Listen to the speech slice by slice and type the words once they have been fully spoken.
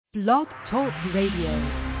Blog Talk Radio.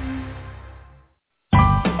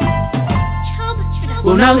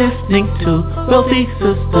 We're now listening to Wealthy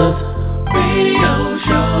Sistas Radio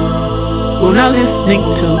Show. We're now listening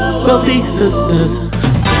to Wealthy Sistas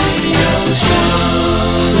Radio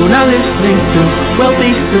Show. We're now listening to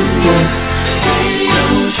Wealthy Sistas Radio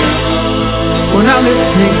Show. We're now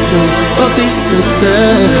listening to Wealthy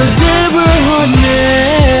Sistas. Deborah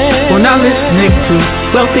Hardnett. We're now listening to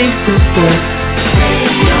Wealthy Sistas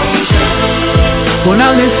Radio Show. We're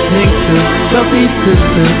now listening to Wealthy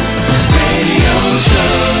Sistas Radio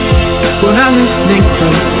Show. We're now listening to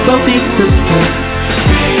Wealthy Sistas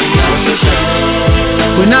Radio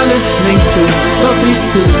Show. We're now listening to Wealthy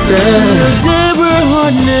Sistas. Deborah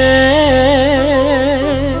Hardnett.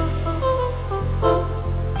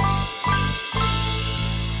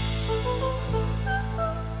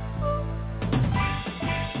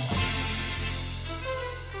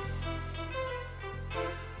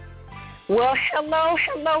 Well, hello,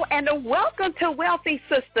 and welcome to Wealthy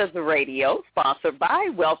Sistas Radio, sponsored by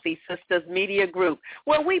Wealthy Sistas Media Group,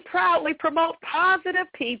 where we proudly promote positive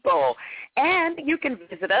people. And you can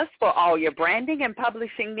visit us for all your branding and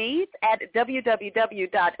publishing needs at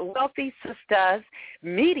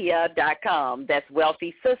www.wealthysistasmedia.com. That's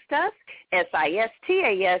Wealthy Sistas,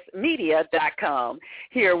 SISTAS media.com.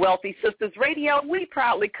 Here at Wealthy Sistas Radio, we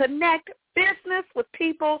proudly connect business with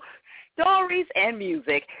people, stories, and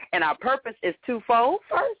music, and our purpose is twofold.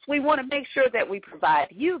 First, we want to make sure that we provide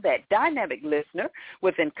you, that dynamic listener,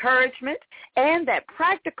 with encouragement and that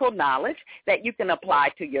practical knowledge that you can apply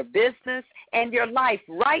to your business and your life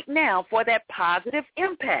right now for that positive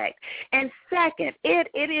impact. And second,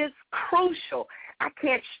 it is crucial. I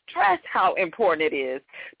can't stress how important it is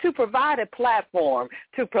to provide a platform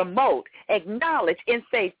to promote, acknowledge, and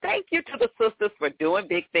say thank you to the sisters for doing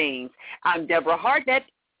big things. I'm Deborah Hardnett,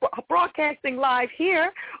 broadcasting live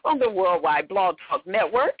here on the Worldwide Blog Talk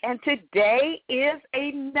Network, and today is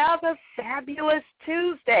another fabulous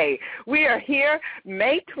Tuesday. We are here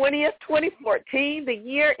May 20th, 2014. The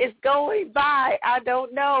year is going by. I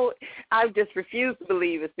don't know. I just refuse to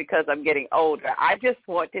believe it's because I'm getting older. I just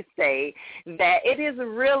want to say that it is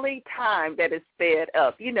really time that is sped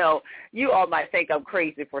up. You know, you all might think I'm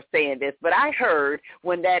crazy for saying this, but I heard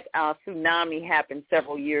when that tsunami happened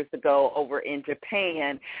several years ago over in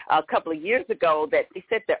Japan, a couple of years ago, that they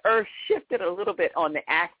said the earth shifted a little bit on the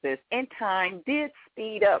axis and time did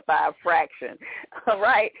speed up by a fraction. All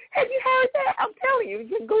right. Have you heard that? I'm telling you,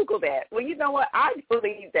 you can Google that. Well, you know what? I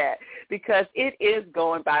believe that because it is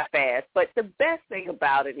going by fast. But the best thing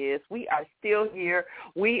about it is we are still here.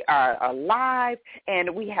 We are alive,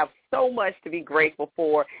 and we have so much to be grateful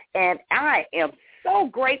for. And I am so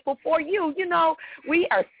grateful for you. You know, we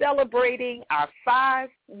are celebrating our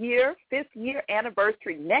fifth year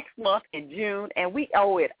anniversary next month in June, and we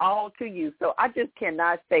owe it all to you. So I just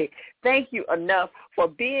cannot say thank you enough for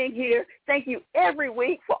being here. Thank you every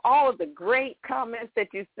week for all of the great comments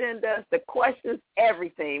that you send us, the questions,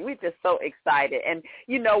 everything. We're just so excited. And,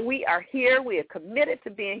 you know, we are here. We are committed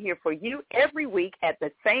to being here for you every week at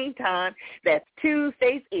the same time. That's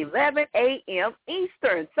Tuesdays, 11 a.m.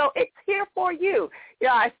 Eastern. So it's here for you. You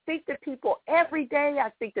know, I speak to people every day. I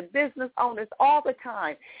speak to business owners all the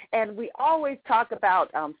time. And we always talk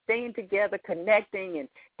about staying together, connecting, and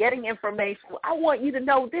getting information. I want you to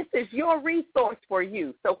know this is your resource for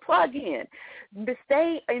you. So plug in.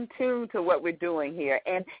 Stay in tune to what we're doing here.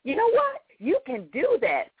 And you know what? You can do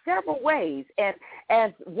that several ways. And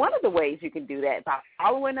one of the ways you can do that by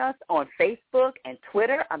following us on Facebook and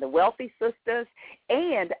Twitter on the Wealthy Sistas.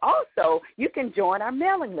 And also, you can join our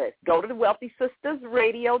mailing list. Go to the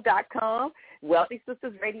wealthysistasradio.com,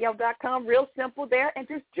 wealthysistasradio.com, real simple there, and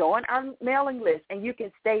just join our mailing list. And you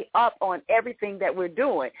can stay up on everything that we're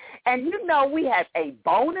doing. And you know we have a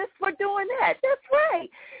bonus for doing that. That's right.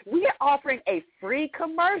 We are offering a free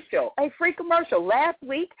commercial. Last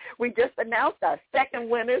week, we just announced our second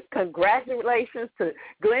winners. Congratulations to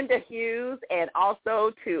Glenda Hughes and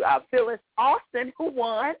also to Phyllis Austin, who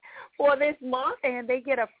won for this month, and they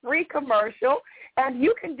get a free commercial. And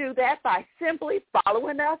you can do that by simply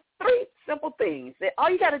following us. 3 simple things. All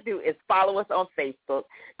you got to do is follow us on Facebook.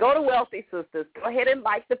 Go to Wealthy Sistas. Go ahead and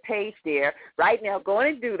like the page there. Right now, go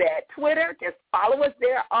and do that. Twitter, just follow us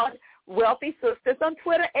there on Wealthy Sistas on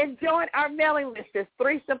Twitter and join our mailing list. There's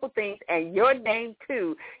 3 simple things, and your name,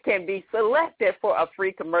 too, can be selected for a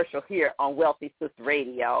free commercial here on Wealthy Sistas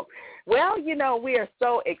Radio. Well, you know, we are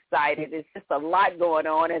so excited. It's just a lot going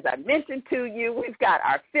on. As I mentioned to you, we've got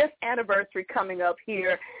our 5th anniversary coming up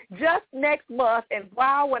here just next month. And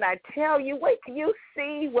wow, when I tell you, wait till you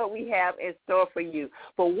see what we have in store for you.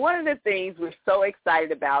 But one of the things we're so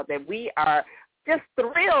excited about that we are just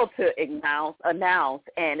thrilled to announce,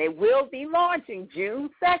 and it will be launching June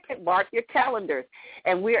 2nd. Mark your calendars.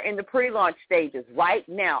 And we're in the pre-launch stages right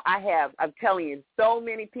now. I'm telling you, so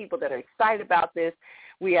many people that are excited about this.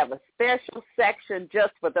 We have a special section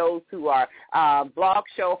just for those who are blog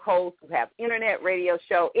show hosts, who have internet radio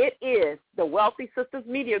show. It is the Wealthy Sistas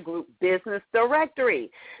Media Group Business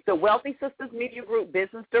Directory. The Wealthy Sistas Media Group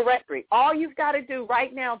Business Directory. All you've got to do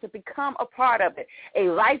right now to become a part of it, a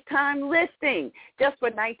lifetime listing just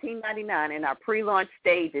for $19.99 in our pre-launch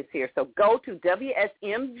stages here. So go to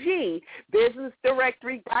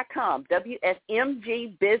WSMGBusinessDirectory.com,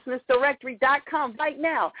 WSMGBusinessDirectory.com right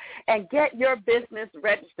now and get your business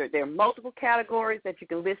registered. There are multiple categories that you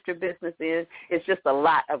can list your business in. It's just a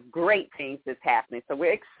lot of great things that's happening. So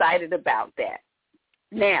we're excited about that.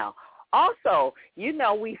 Now, also, you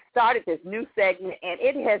know, we started this new segment, and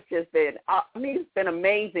it has just been, it's been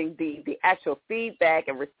amazing, the actual feedback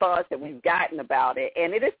and response that we've gotten about it,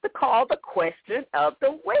 and it is called the question of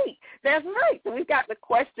the week. That's right. So we've got the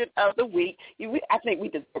question of the week. I think we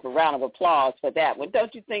deserve a round of applause for that one.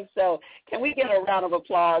 Don't you think so? Can we get a round of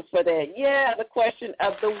applause for that? Yeah, the question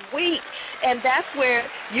of the week. And that's where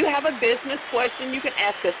you have a business question. You can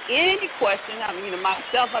ask us any question. I mean,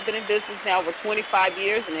 myself, I've been in business now over 25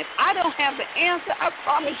 years, and if I don't have the answer, I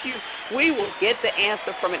promise you we will get the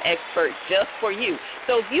answer from an expert just for you.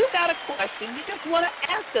 So if you got a question, you just want to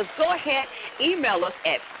ask us, go ahead, email us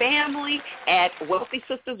at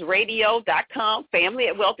family@wealthysistasradio.com,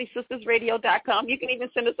 family@wealthysistasradio.com. You can even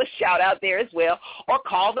send us a shout-out there as well, or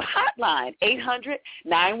call the hotline,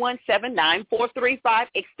 800-917-9435,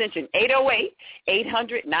 extension 808,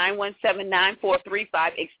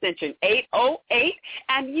 800-917-9435, extension 808,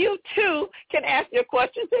 and you, too, can ask your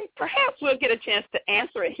questions, and perhaps we'll get a chance to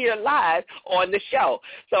answer it here live on the show.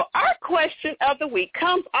 So our question of the week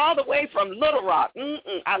comes all the way from Little Rock.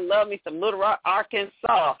 I love me some Little Rock,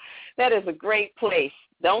 Arkansas. That is a great place.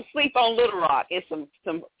 Don't sleep on Little Rock. It's some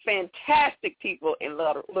fantastic people in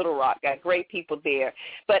Little Rock. Got great people there.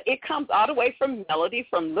 But it comes all the way from Melody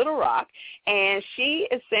from Little Rock, and she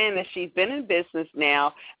is saying that she's been in business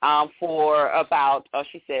now for about,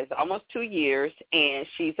 she says, almost 2 years, and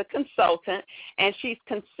she's a consultant, and she's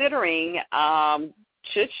considering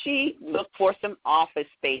should she look for some office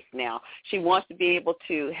space now? She wants to be able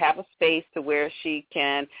to have a space to where she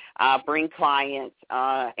can bring clients,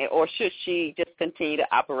 or should she just continue to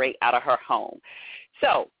operate out of her home?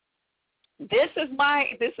 So this is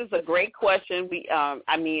a great question. We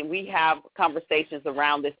have conversations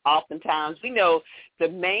around this oftentimes. We know the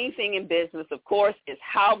main thing in business, of course, is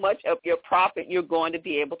how much of your profit you're going to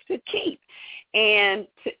be able to keep. And,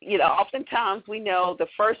 oftentimes we know the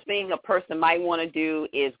first thing a person might want to do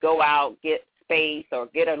is go out, get space or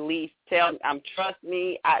get a lease. Trust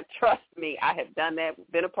me, I have done that,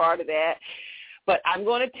 been a part of that. But I'm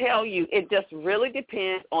going to tell you, it just really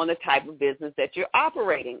depends on the type of business that you're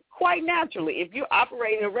operating. Quite naturally, if you're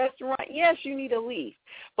operating a restaurant, yes, you need a lease.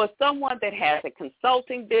 But someone that has a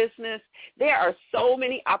consulting business, there are so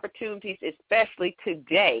many opportunities, especially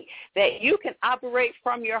today, that you can operate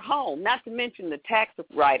from your home, not to mention the tax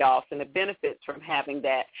write-offs and the benefits from having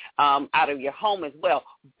that out of your home as well.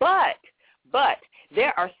 But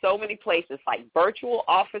there are so many places like virtual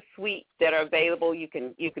office suites that are available. You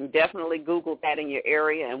can definitely Google that in your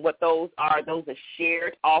area, and what those are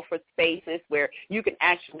shared office spaces where you can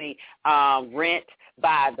actually rent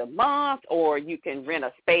by the month, or you can rent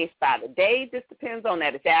a space by the day. Just depends on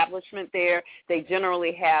that establishment there. They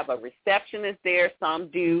generally have a receptionist there. Some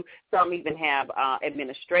do. Some even have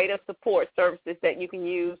administrative support services that you can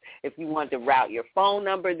use if you want to route your phone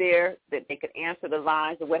number there, that they could answer the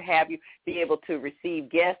lines or what have you, be able to receive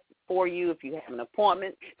guests for you if you have an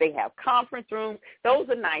appointment. They have conference rooms. Those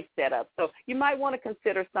are nice setups. So you might want to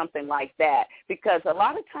consider something like that, because a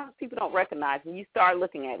lot of times people don't recognize when you start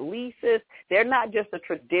looking at leases, they're not just a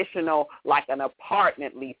traditional like an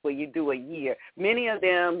apartment lease where you do a year. Many of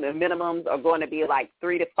them, the minimums are going to be like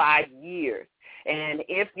 3 to 5 years. And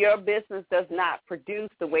if your business does not produce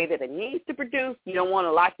the way that it needs to produce, you don't want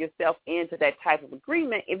to lock yourself into that type of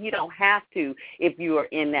agreement if you don't have to, if you are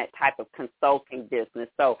in that type of consulting business.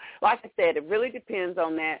 So like I said, it really depends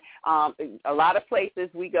on that. A lot of places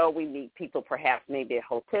we go, we meet people perhaps maybe at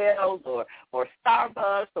hotels or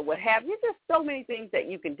Starbucks or what have you. There's so many things that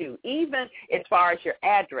you can do, even as far as your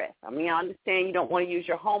address. I mean, I understand you don't want to use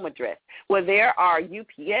your home address. Well, there are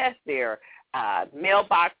UPS, there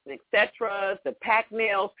mailbox, etc., the pack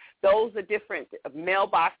mails. Those are different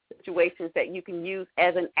mailbox situations that you can use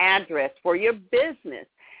as an address for your business.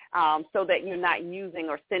 so that you're not using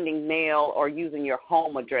or sending mail or using your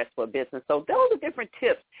home address for a business. So those are different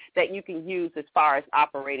tips that you can use as far as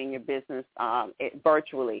operating your business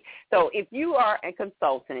virtually. So if you are a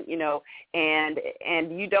consultant,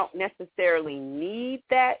 and you don't necessarily need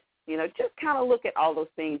that, just kind of look at all those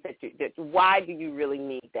things why do you really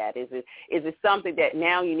need that? Is it something that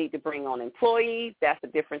now you need to bring on employees? That's a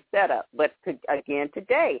different setup. But again,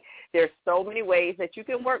 today, there's so many ways that you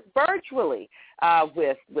can work virtually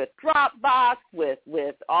with Dropbox,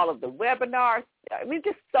 with all of the webinars. I mean,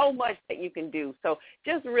 just so much that you can do. So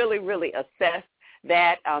just really, really assess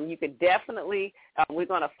that. You could definitely, we're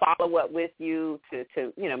going to follow up with you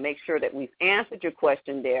to make sure that we've answered your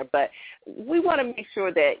question there. But we want to make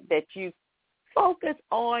sure that you focus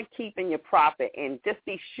on keeping your profit and just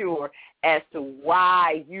be sure as to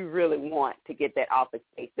why you really want to get that office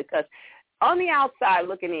space. Because on the outside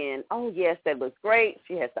looking in, oh, yes, that looks great.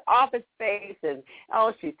 She has the office space and,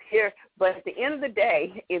 oh, she's here. But at the end of the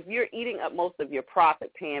day, if you're eating up most of your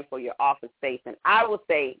profit paying for your office space, and I will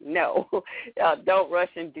say no, don't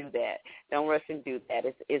rush and do that. Don't rush and do that.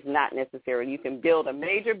 It's not necessary. You can build a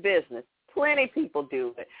major business. Plenty of people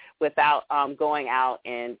do it without going out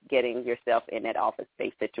and getting yourself in that office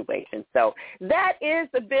space situation. So that is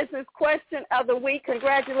the business question of the week.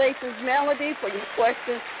 Congratulations, Melody, for your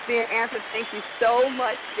question being answered. Thank you so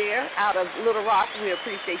much there out of Little Rock. We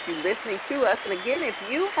appreciate you listening to us. And again, if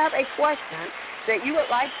you have a question that you would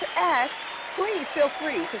like to ask, please feel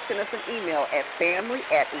free to send us an email at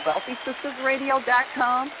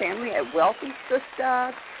family@wealthysistasradio.com,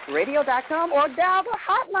 family@wealthysistasradio.com, or dial the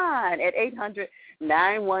hotline at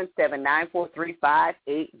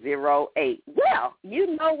 800-917-943-5808. Well,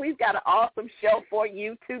 we've got an awesome show for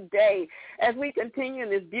you today as we continue in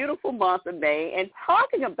this beautiful month of May and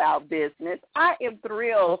talking about business. I am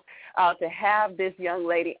thrilled to have this young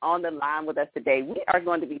lady on the line with us today. We are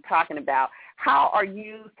going to be talking about how are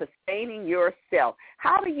you sustaining yourself?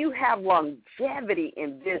 How do you have longevity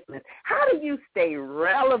in business? How do you stay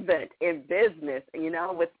relevant in business,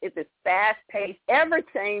 with this fast-paced,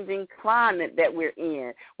 ever-changing climate that we're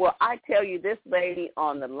in? Well, I tell you, this lady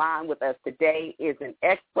on the line with us today is an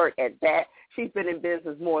expert at that. She's been in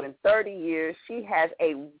business more than 30 years. She has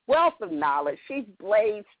a wealth of knowledge. She's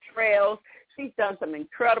blazed trails. She's done some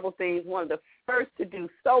incredible things, one of the first to do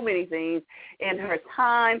so many things in her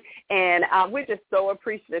time, and we're just so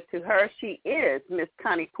appreciative to her. She is Miss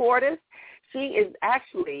Connie Portis. She is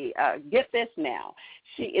actually, get this now,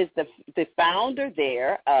 she is the founder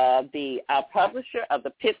there of the publisher of the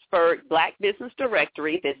Pittsburgh Black Business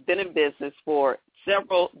Directory that's been in business for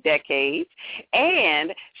several decades,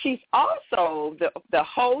 and she's also the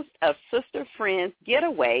host of Sisters Friends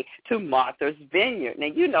Getaway to Martha's Vineyard.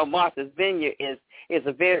 Now, Martha's Vineyard is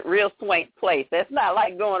a real swank place. That's not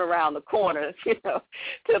like going around the corner, to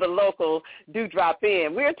the local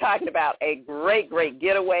do-drop-in. We're talking about a great, great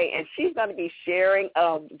getaway, and she's going to be sharing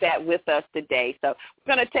that with us today. So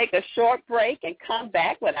we're going to take a short break and come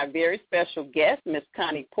back with our very special guest, Miss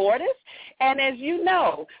Connie Portis. And as you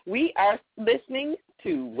know, we are listening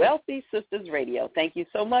to Wealthy Sistas Radio. Thank you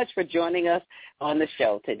so much for joining us on the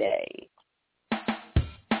show today.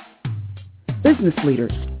 Business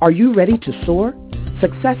leaders, are you ready to soar?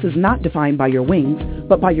 Success is not defined by your wings,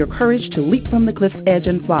 but by your courage to leap from the cliff's edge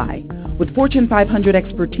and fly. With Fortune 500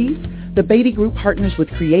 expertise, the Beatty Group partners with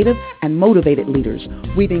creative and motivated leaders,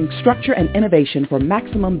 weaving structure and innovation for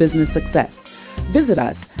maximum business success. Visit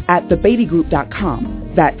us at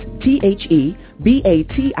thebeattygroup.com. That's TheBatie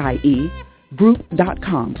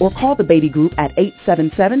Group.com, or call the Beatty Group at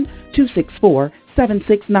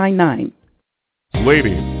 877-264-7699.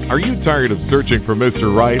 Ladies, are you tired of searching for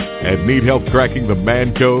Mr. Right and need help cracking the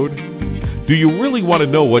man code? Do you really want to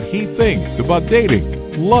know what he thinks about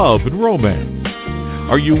dating, love, and romance?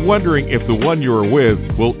 Are you wondering if the one you are with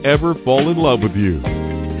will ever fall in love with you?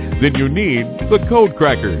 Then you need the Code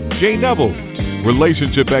Cracker, Jay Neville,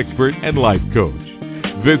 relationship expert and life coach.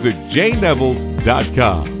 Visit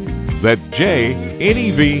jaynevels.com. That's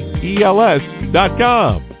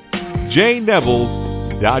JNEVELS.com.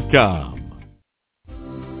 jaynevels.com.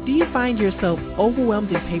 Do you find yourself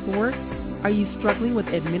overwhelmed in paperwork? Are you struggling with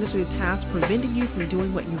administrative tasks preventing you from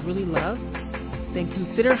doing what you really love? Then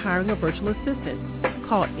consider hiring a virtual assistant.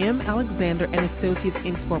 Call M. Alexander & Associates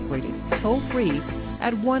Incorporated, toll free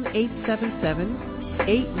at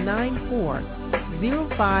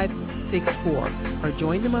 1-877-894-0564, or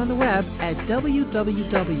join them on the web at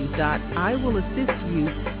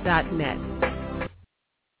www.iwillassistyou.net.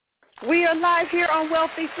 We are live here on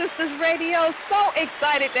Wealthy Sistas Radio. So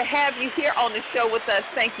excited to have you here on the show with us.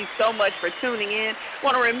 Thank you so much for tuning in.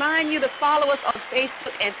 Want to remind you to follow us on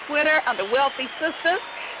Facebook and Twitter under Wealthy Sistas.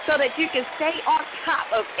 so that you can stay on top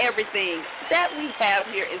of everything that we have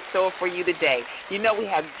here in store for you today. You know, we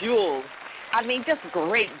have jewels. I mean, just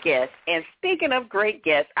great guests. And speaking of great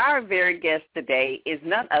guests, our very guest today is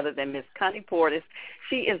none other than Miss Connie Portis.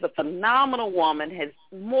 She is a phenomenal woman, has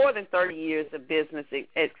more than 30 years of business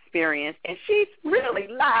experience, and she's really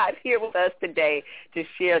live here with us today to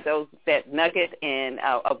share that nugget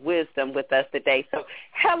of wisdom with us today. So,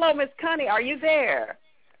 hello, Miss Connie. Are you there?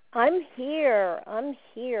 I'm here,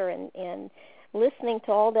 and listening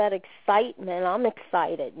to all that excitement, I'm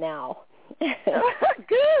excited now.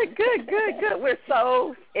 Good. We're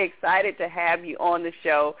so excited to have you on the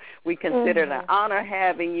show. We consider it an honor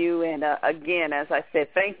having you. And, again, as I said,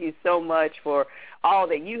 thank you so much for all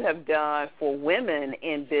that you have done for women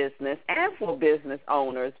in business and for business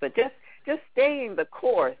owners. But just staying the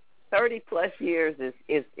course, 30-plus years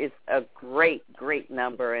is a great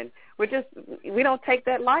number. And we don't take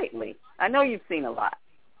that lightly. I know you've seen a lot.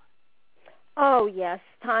 Oh, yes.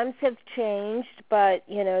 Times have changed, but,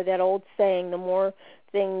 you know, that old saying, the more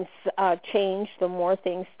things change, the more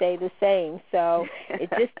things stay the same. So it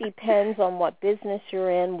just depends on what business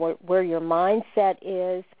you're in, where your mindset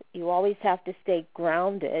is. You always have to stay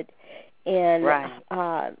grounded. And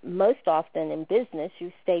most often in business,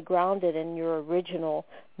 you stay grounded in your original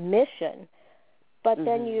mission. But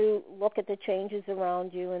then you look at the changes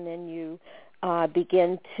around you, and then you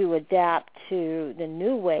begin to adapt to the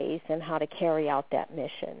new ways and how to carry out that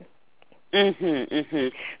mission.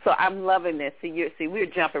 So I'm loving this. See, we're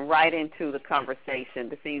jumping right into the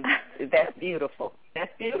conversation. That's beautiful.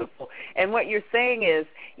 That's beautiful. And what you're saying is,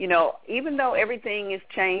 you know, even though everything is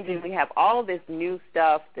changing, we have all this new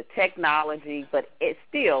stuff, the technology, but it's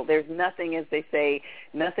still, there's nothing, as they say,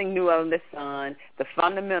 nothing new under the sun. The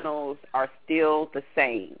fundamentals are still the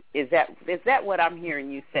same. Is that what I'm hearing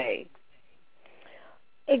you say?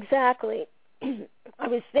 Exactly. I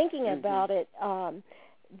was thinking about it.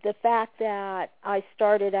 The fact that I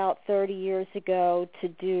started out 30 years ago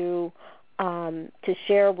to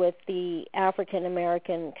share with the African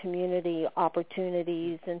American community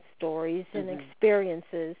opportunities and stories and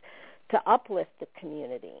experiences to uplift the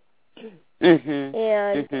community.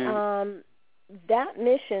 And that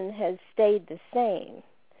mission has stayed the same.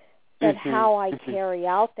 But how I carry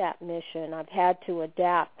out that mission, I've had to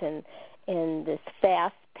adapt in this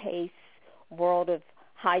fast-paced world of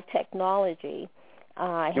high technology.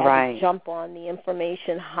 I had to jump on the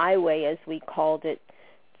information highway, as we called it,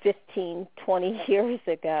 15, 20 years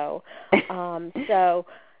ago. So,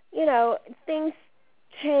 you know, things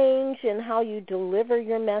change in how you deliver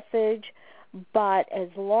your message, but as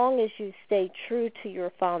long as you stay true to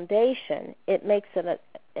your foundation, it makes it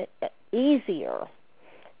easier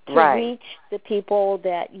to reach the people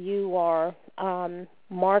that you are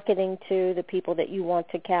marketing to, the people that you want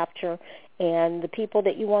to capture, and the people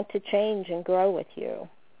that you want to change and grow with you.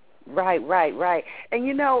 Right. And,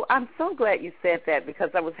 you know, I'm so glad you said that, because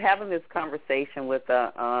I was having this conversation with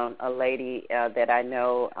a lady that I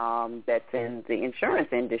know that's in the insurance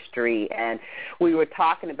industry, and we were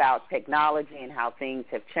talking about technology and how things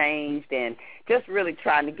have changed, and just really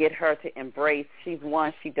trying to get her to embrace, she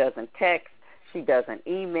doesn't text, she doesn't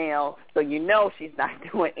email, so you know she's not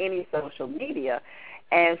doing any social media,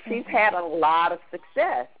 and she's had a lot of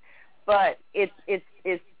success. But it's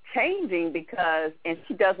changing because, and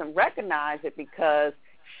she doesn't recognize it because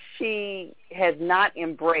she has not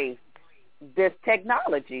embraced this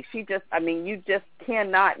technology. You just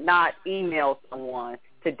cannot not email someone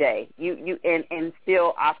today. You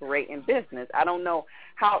still operate in business. I don't know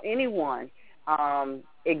how anyone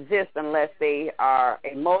exists unless they are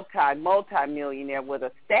a multi-millionaire with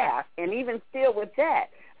a staff, and even still with that,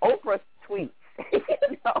 Oprah tweets.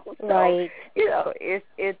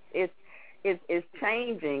 It's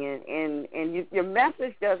changing, and your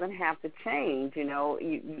message doesn't have to change. You know,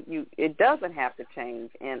 it doesn't have to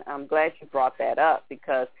change, and I'm glad you brought that up,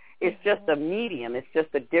 because it's just a medium. It's just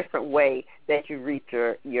a different way that you reach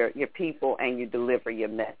your people and you deliver your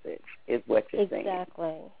message, is what you're saying.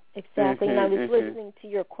 Exactly. And I was listening to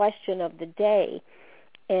your question of the day,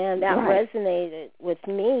 and that resonated with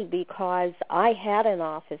me because I had an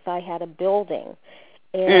office, I had a building,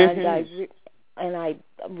 and I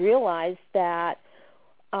realized that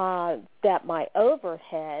my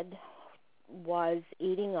overhead was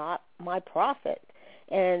eating up my profit.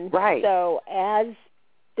 And so as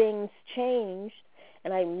things changed,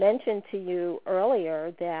 and I mentioned to you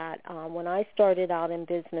earlier that when I started out in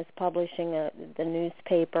business publishing the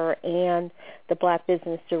newspaper and the Black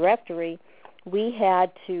Business Directory, we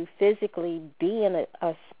had to physically be in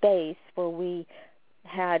a space where we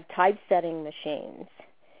had typesetting machines,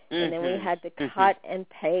 and then we had to cut and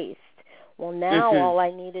paste. Well, now all I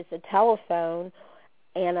need is a telephone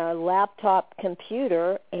and a laptop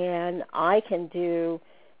computer, and I can do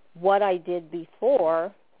what I did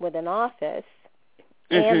before with an office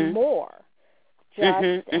and more,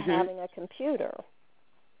 just having a computer.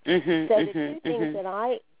 So the two things that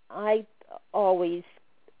I always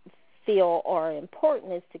feel are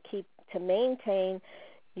important is to maintain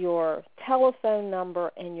your telephone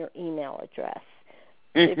number and your email address.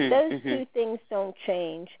 If those two things don't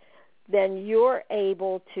change, then you're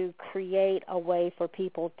able to create a way for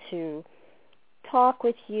people to talk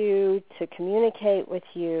with you, to communicate with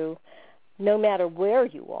you, no matter where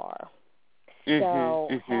you are. So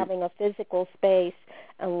having a physical space,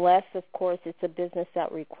 unless, of course, it's a business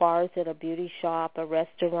that requires it, a beauty shop, a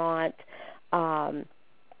restaurant, an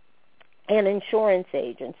insurance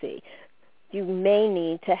agency, you may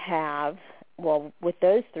need to have, well, with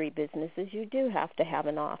those three businesses, you do have to have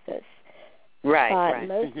an office. Right,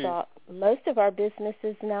 But most of our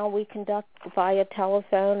businesses now we conduct via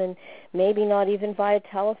telephone, and maybe not even via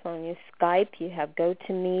telephone. You Skype, you have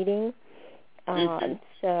GoToMeeting,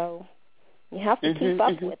 so you have to keep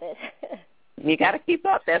up with it. You got to keep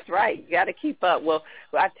up. That's right. You got to keep up. Well,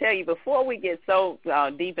 I tell you, before we get so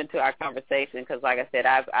deep into our conversation, because like I said,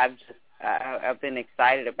 I've been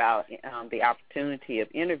excited about the opportunity of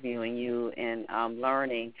interviewing you and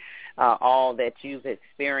learning all that you've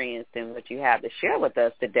experienced and what you have to share with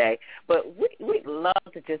us today. But we'd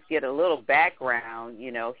love to just get a little background,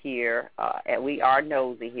 here. We are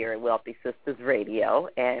nosy here at Wealthy Sistas Radio,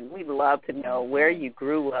 and we'd love to know where you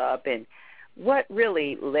grew up and what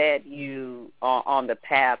really led you on the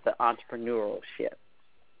path of entrepreneurship.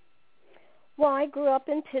 Well, I grew up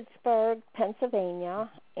in Pittsburgh, Pennsylvania,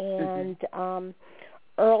 and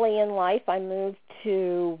early in life I moved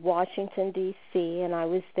to Washington, D.C., and I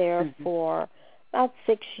was there for about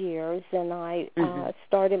 6 years, and I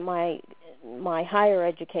started my higher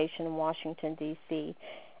education in Washington, D.C.,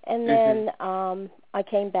 and then I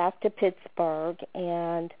came back to Pittsburgh,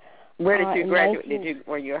 and where did you graduate?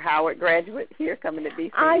 Were you a Howard graduate here coming to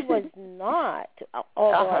D.C.? I was not,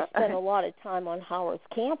 although I spent a lot of time on Howard's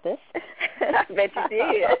campus. I bet you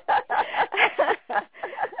did.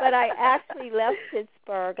 But I actually left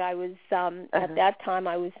Pittsburgh. I was, at that time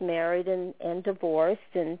I was married and divorced,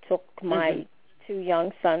 and took my two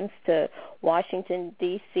young sons to Washington,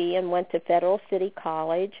 D.C., and went to Federal City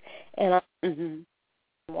College, and I in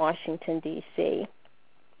Washington, D.C.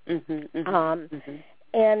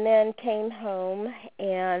 And then came home,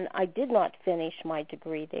 and I did not finish my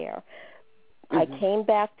degree there. I came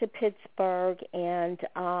back to Pittsburgh, and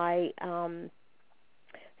I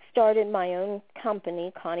started my own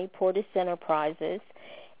company, Connie Portis Enterprises.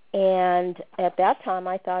 And at that time,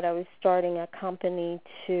 I thought I was starting a company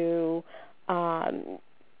to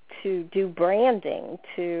do branding,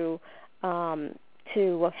 to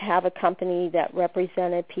have a company that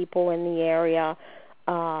represented people in the area.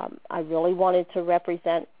 I really wanted to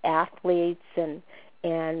represent athletes and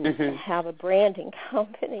have a branding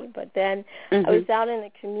company. But then I was out in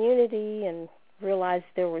the community and realized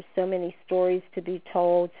there were so many stories to be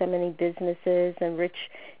told, so many businesses and rich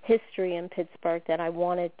history in Pittsburgh, that I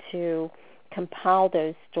wanted to compile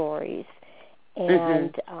those stories.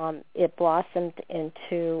 And it blossomed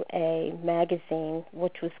into a magazine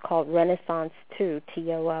which was called Renaissance 2,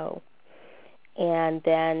 TOO. And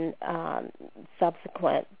then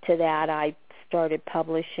subsequent to that, I started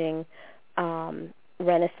publishing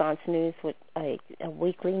Renaissance News, with a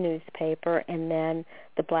weekly newspaper, and then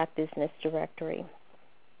the Black Business Directory.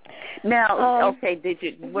 Now,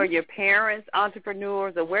 were your parents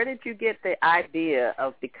entrepreneurs, or where did you get the idea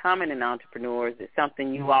of becoming an entrepreneur? Is it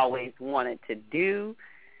something you always wanted to do?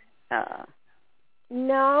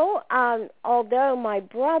 No, although my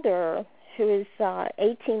brother, who is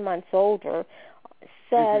 18 months older,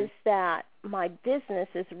 says that my business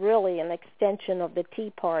is really an extension of the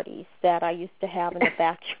tea parties that I used to have in the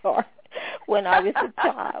backyard when I was a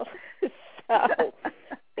child. So,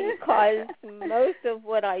 because most of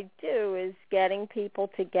what I do is getting people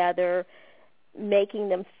together, making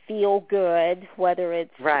them feel good, whether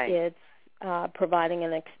it's providing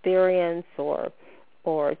an experience or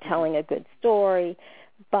telling a good story.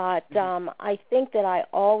 But I think that I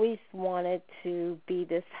always wanted to be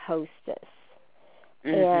this hostess.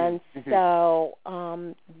 And so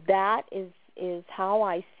that is how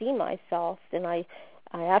I see myself, and I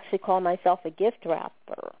actually call myself a gift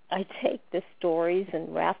wrapper. I take the stories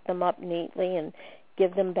and wrap them up neatly and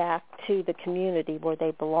give them back to the community where they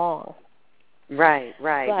belong. Right.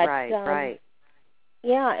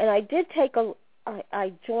 Yeah, and I did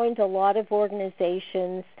I joined a lot of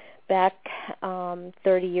organizations back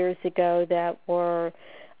 30 years ago that were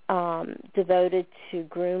devoted to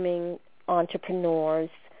grooming entrepreneurs.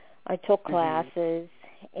 I took classes,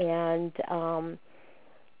 and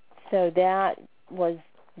so that was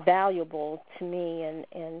valuable to me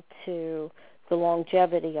and to the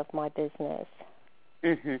longevity of my business.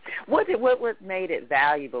 What made it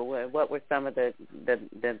valuable? What were some of the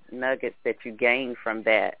nuggets that you gained from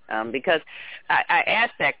that? Because I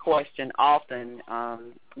ask that question often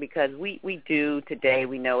because we do today,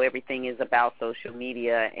 we know everything is about social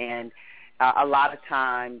media, and a lot of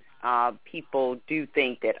times people do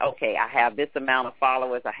think that, okay, I have this amount of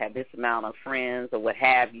followers, I have this amount of friends or what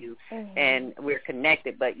have you, and we're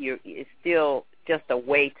connected, but it's still just a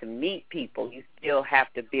way to meet people. You still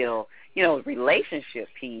have to build, relationship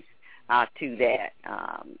piece to that,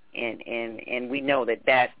 and we know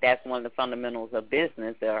that's one of the fundamentals of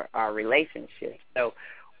business, are relationships. So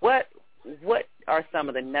what are some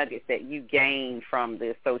of the nuggets that you gained from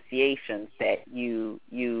the associations that you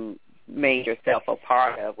made yourself a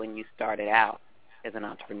part of when you started out as an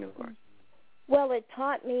entrepreneur? Well, it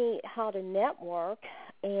taught me how to network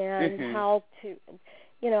and how to,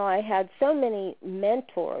 I had so many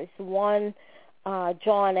mentors. One,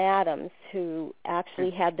 John Adams, who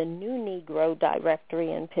actually had the New Negro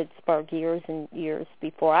Directory in Pittsburgh years and years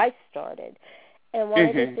before I started. And one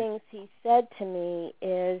of the things he said to me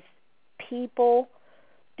is, people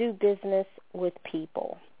do business with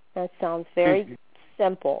people. That sounds very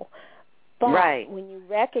simple. But when you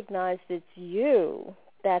recognize it's you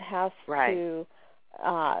that has to,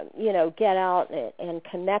 get out and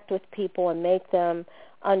connect with people and make them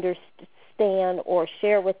understand or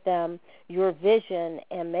share with them your vision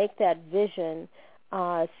and make that vision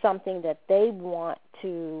something that they want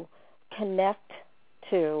to connect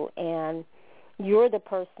to, and you're the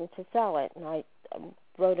person to sell it. And I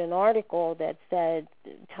wrote an article that said,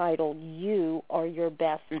 titled, "You Are Your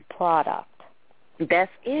Best Product."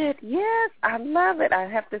 That's it. Yes, I love it. I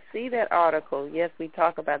have to see that article. Yes, we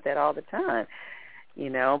talk about that all the time.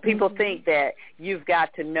 People think that you've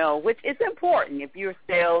got to know, which is important. If you're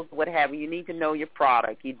sales, what have you need to know your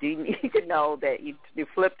product. You do need to know that you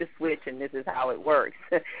flip the switch and this is how it works.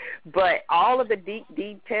 But all of the deep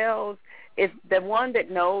details, is the one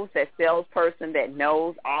that knows, that salesperson that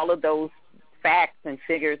knows all of those facts and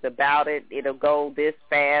figures about it. It'll go this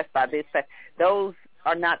fast by this fast. Those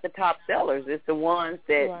are not the top sellers. It's the ones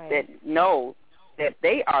that know that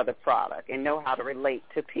they are the product and know how to relate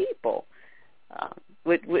to people.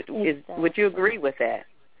 Would you agree with that?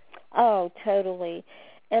 Oh, totally.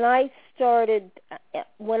 And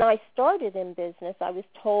when I started in business, I was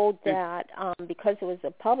told that because it was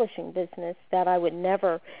a publishing business, that I would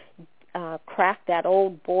never crack that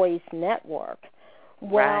old boys network.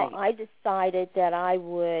 Well, I decided that I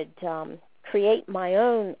would create my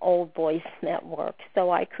own old boys network. So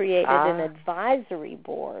I created an advisory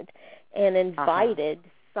board and invited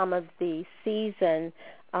some of the seasoned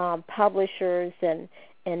publishers and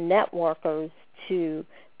networkers to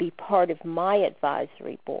be part of my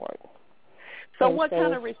advisory board. So what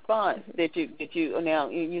kind of response did you now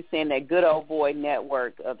you're saying that good old boy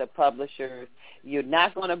network of the publishers, you're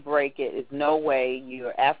not going to break it, there's no way, you're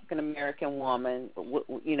an African-American woman,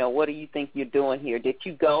 what do you think you're doing here? Did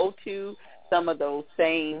you go to some of those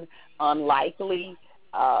same unlikely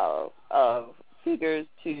figures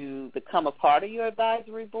to become a part of your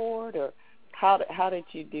advisory board, or how did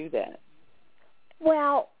you do that?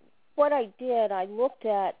 Well, what I did, I looked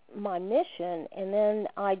at my mission, and then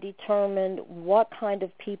I determined what kind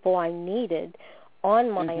of people I needed on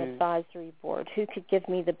my advisory board, who could give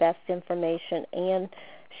me the best information and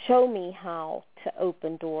show me how to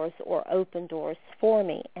open doors or open doors for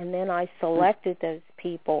me. And then I selected those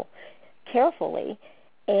people carefully,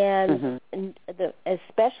 and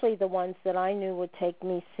especially the ones that I knew would take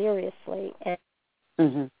me seriously.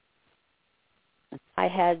 And I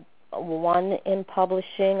had one in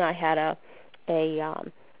publishing. I had a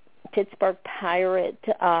Pittsburgh Pirate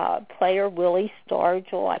player, Willie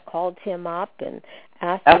Stargell. I called him up and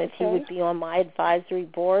asked him if he would be on my advisory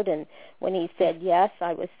board, and when he said yes,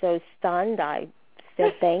 I was so stunned. I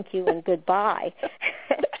said thank you and goodbye.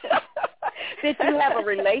 Did you have a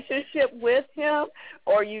relationship with him,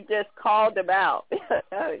 or you just called him out?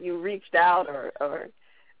 You reached out, or?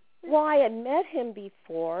 Well, I had met him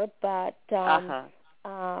before, but I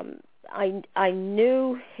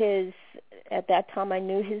knew at that time I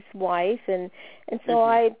knew his wife, and so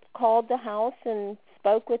I called the house and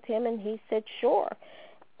spoke with him, and he said sure.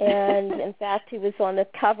 And in fact, he was on the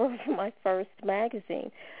cover of my first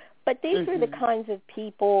magazine. But these were the kinds of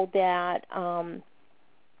people that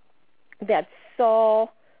that saw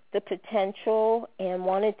the potential and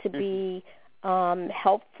wanted to be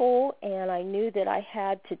helpful, and I knew that I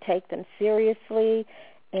had to take them seriously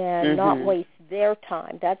and not waste their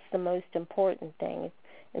time. That's the most important thing,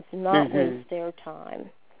 is not waste their time.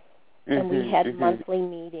 And we had monthly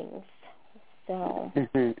meetings. So.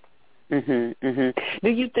 Do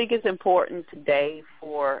you think it's important today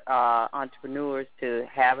for entrepreneurs to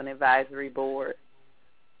have an advisory board?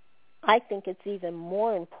 I think it's even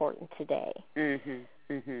more important today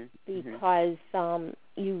because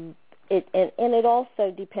it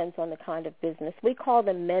also depends on the kind of business. We call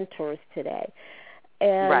them mentors today,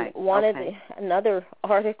 and another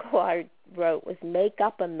article I wrote was make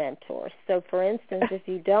up a mentor. So, for instance, if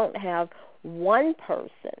you don't have one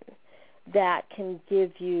person that can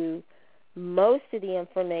give you most of the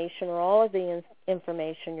information or all of the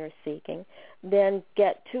information you're seeking, then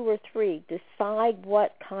get 2 or 3. Decide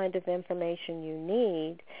what kind of information you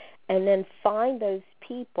need, and then find those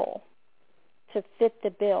people to fit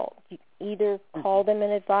the bill. You either call them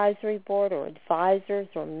an advisory board or advisors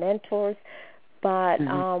or mentors, but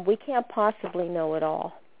we can't possibly know it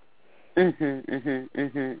all.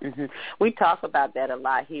 We talk about that a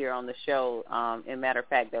lot here on the show. As a matter of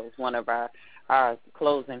fact, that was one of our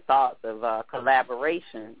closing thoughts of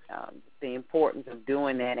collaboration, the importance of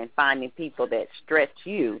doing that and finding people that stretch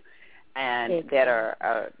you and that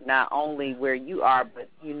are not only where you are, but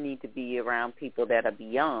you need to be around people that are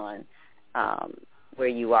beyond where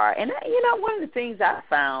you are. And, one of the things I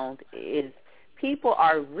found is people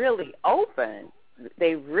are really open.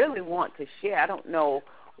 They really want to share. I don't know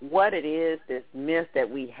what it is, this myth that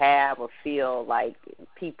we have or feel like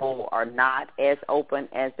people are not as open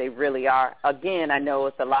as they really are. Again, I know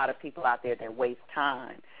it's a lot of people out there that waste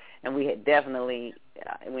time. And we had definitely,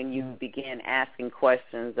 when you begin asking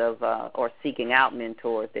questions of or seeking out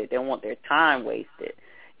mentors, they don't want their time wasted,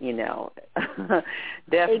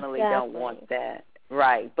 Definitely don't want that.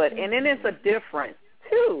 Right. But, and then it's a difference,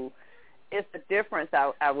 too. It's a difference,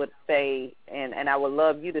 I would say, and I would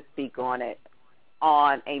love you to speak on it,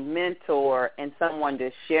 on a mentor and someone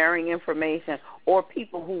just sharing information, or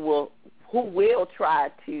people who will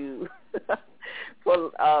try to,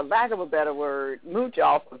 for lack of a better word, mooch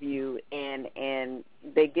off of you, and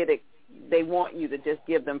they want you to just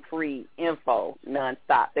give them free info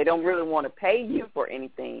nonstop. They don't really want to pay you for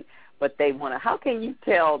anything, but they want to. How can you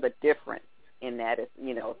tell the difference in that,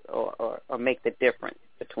 or make the difference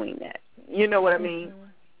between that? You know what I mean?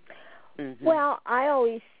 Well, I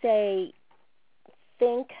always say,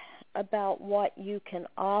 think about what you can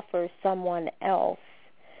offer someone else,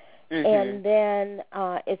 and then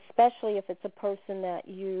especially if it's a person that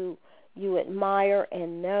you admire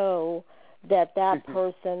and know that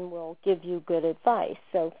person will give you good advice.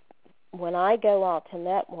 So when I go out to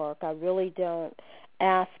network, I really don't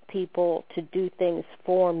ask people to do things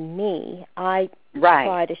for me. I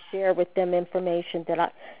try to share with them information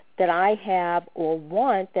that I have or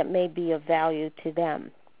want that may be of value to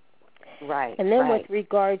them. Right. And then with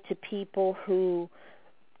regard to people who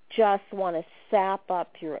just want to sap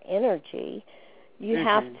up your energy, you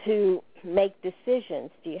have to make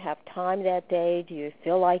decisions. Do you have time that day? Do you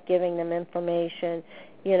feel like giving them information?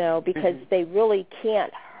 Because they really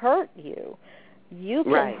can't hurt you. You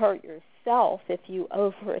can hurt yourself if you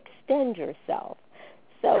overextend yourself.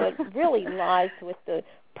 So it really lies with the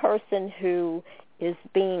person who is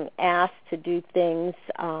being asked to do things.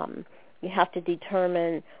 You have to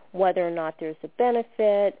determine whether or not there's a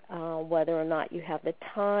benefit, whether or not you have the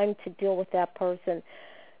time to deal with that person.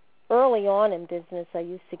 Early on in business, I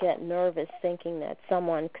used to get nervous thinking that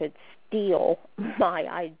someone could steal my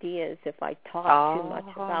ideas if I talked too much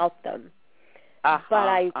about them. But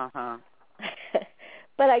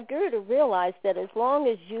I grew to realize that as long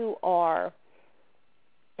as you are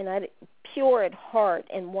pure at heart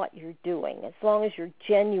in what you're doing, as long as you're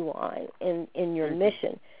genuine in your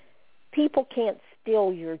mission, people can't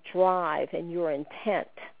steal your drive and your intent.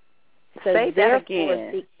 So say that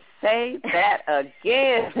again. Say that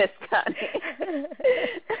again, Miss Connie.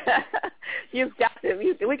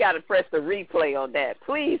 We got to press the replay on that.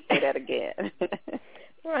 Please say that again.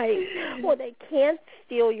 Right. Well, they can't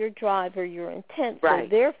steal your drive or your intent, so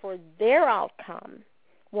therefore their outcome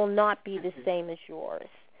will not be the same as yours.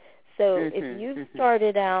 So if you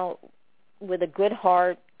started out with a good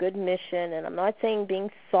heart, good mission, and I'm not saying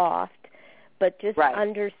being soft, but just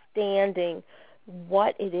understanding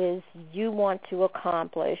what it is you want to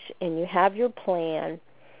accomplish, and you have your plan,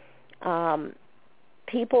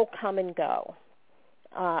 people come and go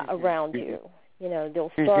around you.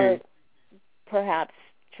 They'll start perhaps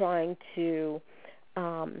trying to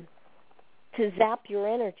zap your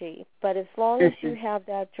energy, but as long as you have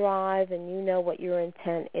that drive and you know what your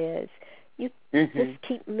intent is, you just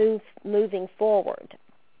keep moving forward.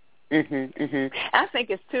 I think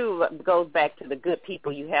it's too goes back to the good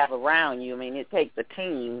people you have around you. I mean, it takes a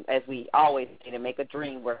team, as we always say, to make a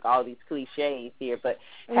dream work. All these cliches here, but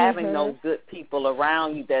having those good people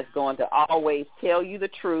around you that's going to always tell you the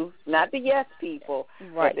truth, not the yes people,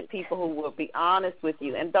 but the people who will be honest with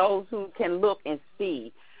you, and those who can look and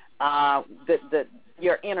see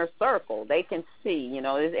your inner circle. They can see,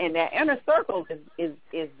 and that inner circle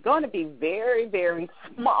is going to be very, very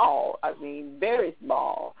small. I mean, very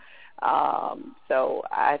small. So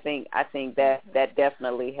I think that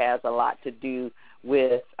definitely has a lot to do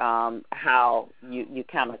with how you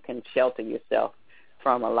kind of can shelter yourself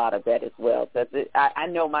from a lot of that as well. But I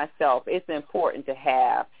know myself, it's important to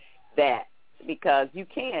have that, because you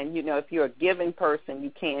can, if you're a giving person,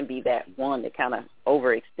 you can be that one to kind of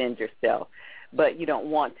overextend yourself. But you don't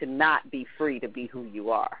want to not be free to be who you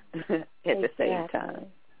are at the same time.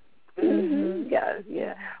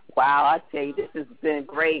 Yeah. Wow, I tell you, this has been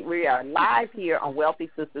great. We are live here on Wealthy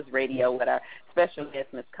Sistas Radio with our special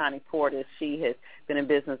guest, Ms. Connie Portis. She has been in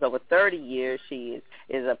business over 30 years. She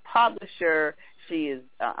is a publisher. She is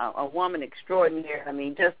a woman extraordinary. I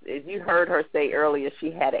mean, just as you heard her say earlier,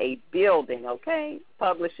 she had a building,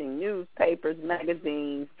 publishing newspapers,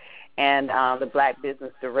 magazines, and the Black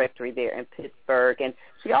Business Directory there in Pittsburgh. And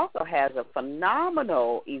she also has a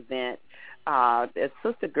phenomenal event,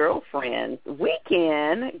 Sister Girlfriends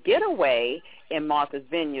Weekend Getaway in Martha's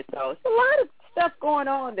Vineyard. So it's a lot of stuff going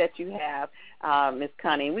on that you have, Ms.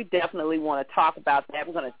 Connie, and we definitely want to talk about that.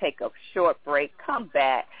 We're going to take a short break, come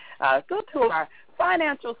back, go to our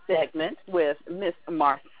financial segment with Miss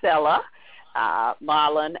Marcella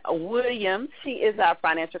Marlon Williams. She is our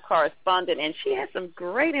financial correspondent, and she has some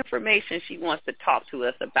great information she wants to talk to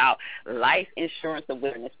us about life insurance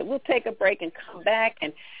awareness. So we'll take a break and come back,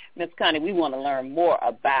 and Ms. Connie, we want to learn more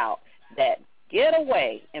about that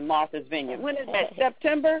getaway in Martha's Vineyard. When is that?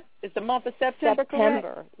 September? It's the month of September, correct?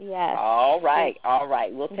 September, yes. All right.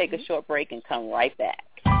 We'll take a short break and come right back.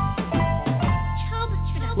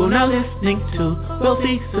 We're now listening to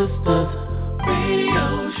Wealthy Sistas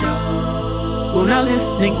Radio Show. We're now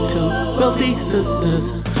listening to Wealthy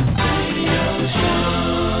Sistas Radio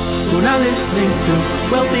Show. We're now listening to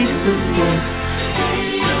Wealthy Sistas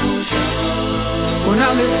Radio Show. We're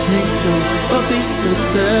now listening to Wealthy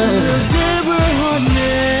Sistas Deborah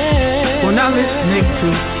Hardnett. We're now listening to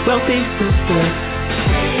Wealthy Sistas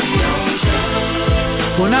Radio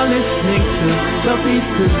Show. We're now listening to Wealthy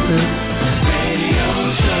Sistas Radio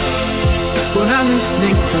Show. We're now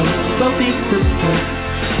listening to Wealthy Sistas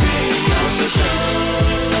Radio Show.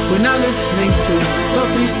 We're now listening to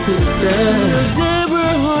Wealthy Sistas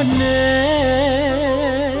Deborah Hardnett.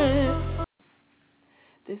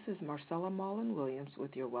 This is Marcella Marlon Williams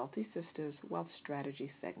with your Wealthy Sistas Wealth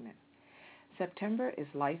Strategy segment. September is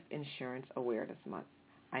Life Insurance Awareness Month.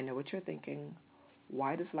 I know what you're thinking.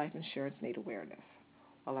 Why does life insurance need awareness?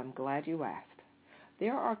 Well, I'm glad you asked.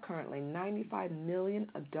 There are currently 95 million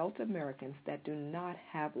adult Americans that do not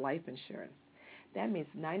have life insurance. That means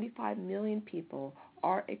 95 million people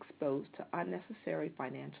are exposed to unnecessary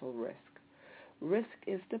financial risk. Risk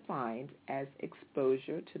is defined as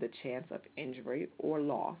exposure to the chance of injury or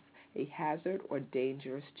loss, a hazard or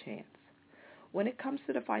dangerous chance. When it comes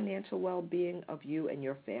to the financial well-being of you and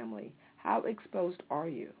your family, how exposed are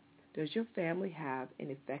you? Does your family have an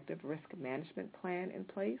effective risk management plan in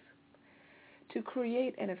place? To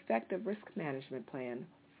create an effective risk management plan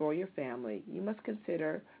for your family, you must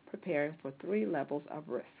consider preparing for 3 levels of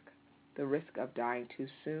risk: the risk of dying too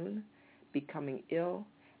soon, becoming ill,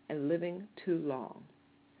 and living too long.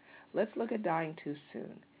 Let's look at dying too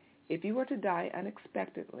soon. If you were to die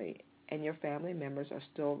unexpectedly and your family members are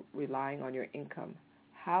still relying on your income,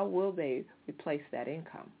 how will they replace that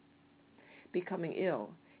income? Becoming ill.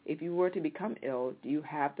 If you were to become ill, do you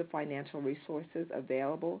have the financial resources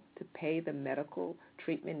available to pay the medical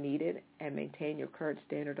treatment needed and maintain your current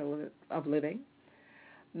standard of living?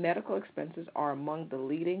 Medical expenses are among the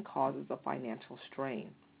leading causes of financial strain.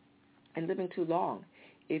 And living too long.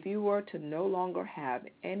 If you were to no longer have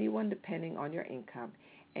anyone depending on your income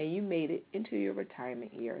and you made it into your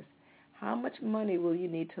retirement years, how much money will you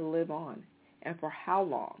need to live on, and for how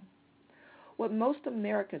long? What most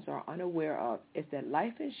Americans are unaware of is that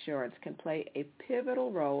life insurance can play a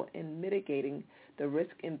pivotal role in mitigating the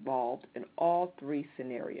risk involved in all 3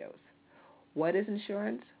 scenarios. What is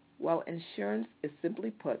insurance? Well, insurance is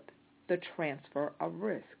simply put the transfer of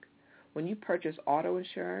risk. When you purchase auto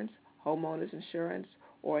insurance, homeowners insurance,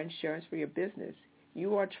 or insurance for your business,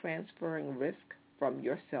 you are transferring risk from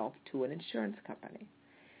yourself to an insurance company.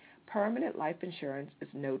 Permanent life insurance is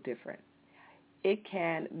no different. It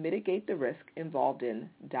can mitigate the risk involved in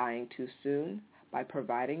dying too soon by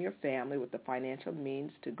providing your family with the financial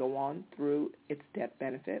means to go on through its death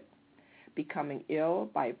benefit, becoming ill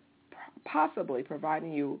by possibly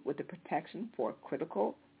providing you with the protection for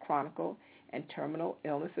critical, chronic, and terminal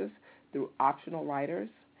illnesses through optional riders,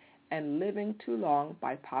 and living too long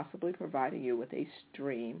by possibly providing you with a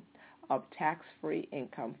stream of tax-free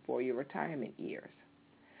income for your retirement years.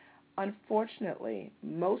 Unfortunately,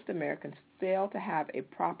 most Americans fail to have a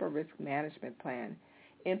proper risk management plan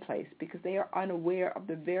in place because they are unaware of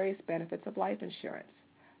the various benefits of life insurance,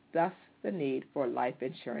 thus the need for life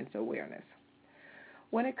insurance awareness.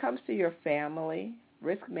 When it comes to your family,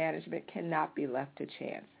 risk management cannot be left to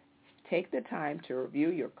chance. Take the time to review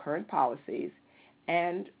your current policies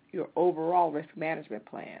and your overall risk management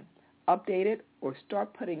plan. Update it or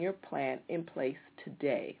start putting your plan in place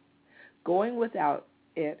today. Going without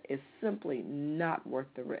it is simply not worth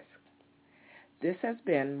the risk. This has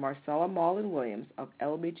been Marcella Mullen-Williams of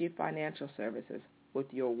LBG Financial Services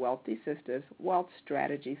with your Wealthy Sistas Wealth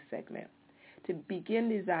Strategy segment. To begin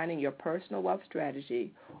designing your personal wealth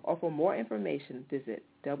strategy or for more information, visit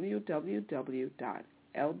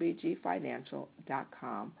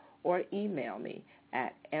www.lbgfinancial.com or email me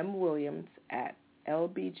at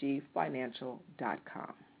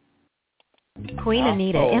mwilliams@lbgfinancial.com. Queen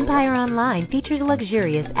Anita Empire Online features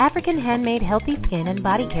luxurious African handmade healthy skin and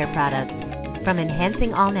body care products. From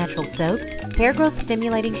enhancing all-natural soaps, hair growth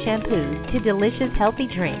stimulating shampoos, to delicious healthy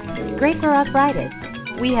drinks, great for arthritis.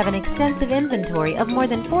 We have an extensive inventory of more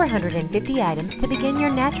than 450 items to begin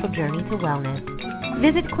your natural journey to wellness.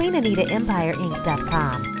 Visit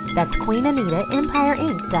QueenAnitaEmpireInc.com. That's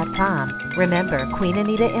QueenAnitaEmpireInc.com. Remember,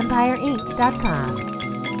 QueenAnitaEmpireInc.com.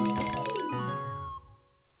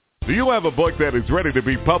 Do you have a book that is ready to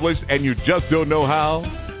be published and you just don't know how?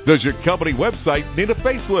 Does your company website need a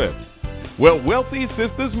facelift? Well, Wealthy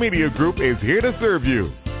Sistas Media Group is here to serve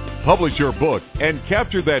you. Publish your book and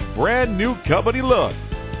capture that brand new company look.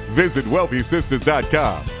 Visit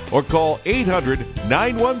WealthySistas.com or call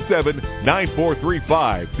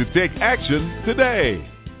 800-917-9435 to take action today.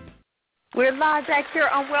 We're live back here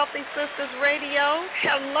on Wealthy Sistas Radio.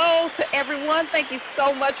 Hello to everyone. Thank you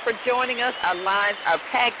so much for joining us. Our lines are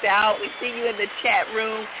packed out. We see you in the chat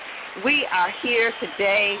room. We are here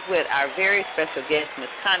today with our very special guest, Ms.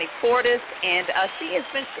 Connie Portis, and she has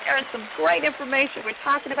been sharing some great information. We're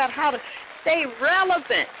talking about how to stay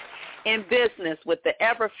relevant in business with the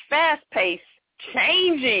ever fast-paced,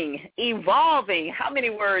 changing, evolving, how many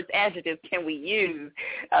words, adjectives can we use,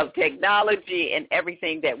 of technology and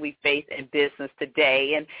everything that we face in business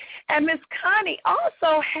today. And Ms. Connie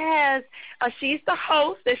also has, she's the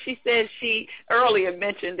host, as she said, she earlier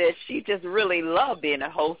mentioned that she just really loved being a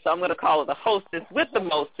host, so I'm going to call her the hostess with the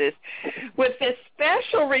mostest, with this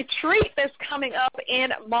special retreat that's coming up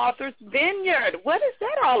in Martha's Vineyard. What is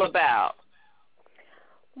that all about?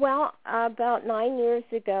 Well, about 9 years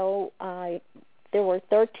ago, there were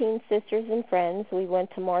 13 sisters and friends. We went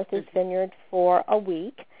to Martha's Vineyard for a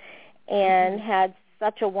week and had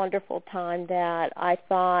such a wonderful time that I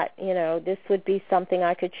thought, this would be something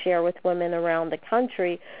I could share with women around the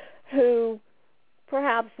country who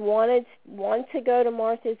perhaps want to go to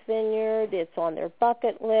Martha's Vineyard. It's on their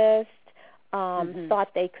bucket list, thought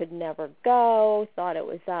they could never go, thought it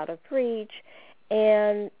was out of reach.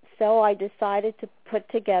 And so I decided to put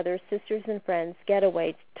together Sisters and Friends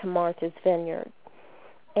Getaway to Martha's Vineyard.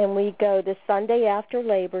 And we go the Sunday after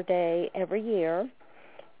Labor Day every year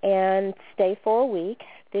and stay for a week.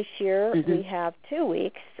 This year we have 2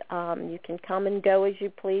 weeks. You can come and go as you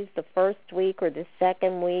please the first week or the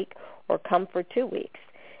second week, or come for 2 weeks.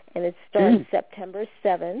 And it starts September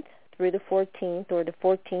 7th through the 14th, or the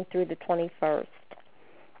 14th through the 21st.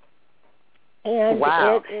 And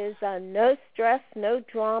it is no stress, no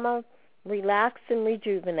drama, relax and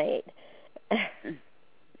rejuvenate.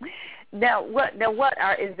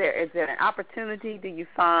 Is there an opportunity? Do you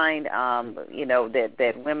find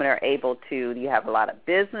that women are able to? Do you have a lot of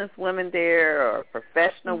business women there or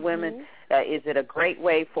professional women? Is it a great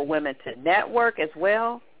way for women to network as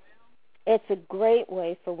well? It's a great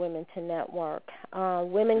way for women to network.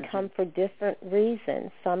 Women come for different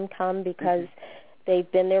reasons. Some come because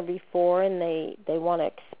they've been there before and they want to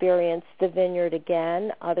experience the vineyard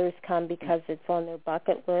again. Others come because it's on their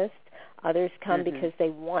bucket list. Others come because they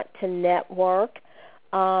want to network.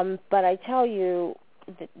 But I tell you,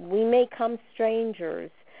 we may come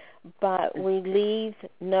strangers, but we leave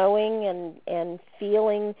knowing and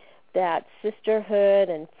feeling that sisterhood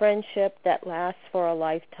and friendship that lasts for a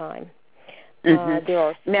lifetime. There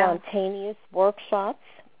are spontaneous workshops.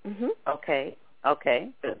 Okay. Okay,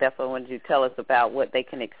 so that's what I wanted you to tell us about what they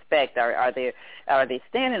can expect. Are they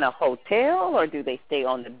staying in a hotel, or do they stay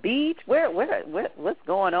on the beach? What's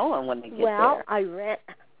going on when they get there? Well,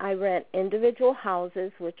 I rent individual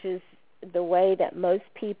houses, which is the way that most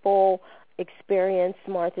people experience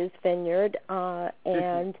Martha's Vineyard,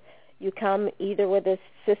 and you come either with a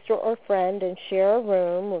sister or friend and share a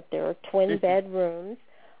room. If there are twin bedrooms,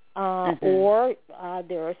 or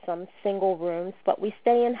there are some single rooms, but we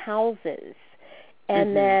stay in houses.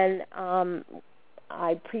 And then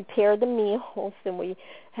I prepare the meals, and we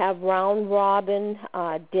have round-robin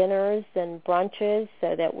dinners and brunches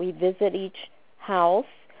so that we visit each house.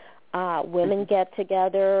 Women get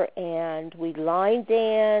together, and we line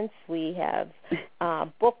dance. We have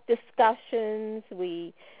book discussions.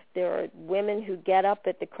 There are women who get up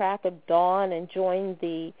at the crack of dawn and join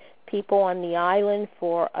the people on the island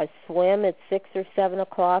for a swim at 6 or 7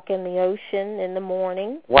 o'clock in the ocean in the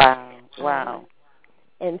morning. Wow.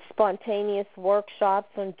 And spontaneous workshops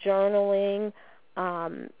on journaling.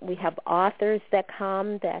 We have authors that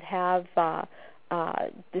come that have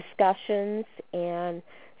discussions, and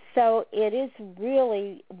so it is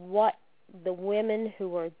really what the women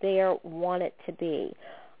who are there want it to be.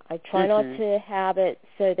 I try not to have it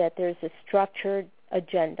so that there's a structured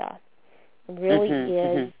agenda. It really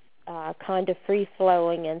is kind of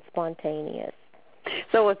free-flowing and spontaneous.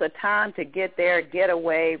 So it's a time to get there, get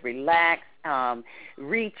away, relax,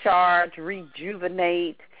 recharge,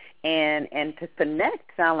 rejuvenate, and to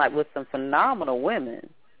connect, sound like, with some phenomenal women.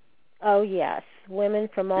 Oh, yes. Women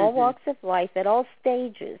from all walks of life at all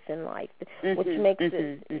stages in life, which makes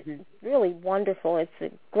it really wonderful. It's a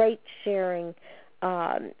great sharing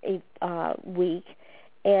week,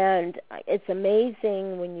 and it's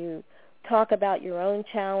amazing when you talk about your own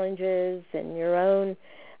challenges and your own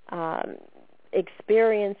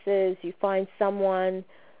experiences. You find someone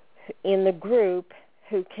in the group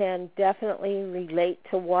who can definitely relate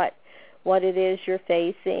to what it is you're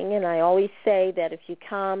facing. And I always say that if you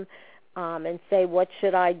come and say, what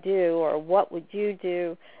should I do, or what would you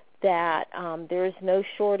do, that there's no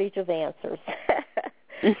shortage of answers.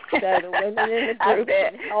 So the women in the group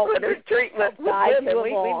can help guide you along.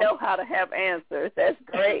 We know how to have answers. That's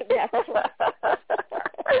great. That's right.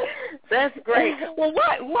 That's great. Well,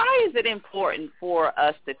 why is it important for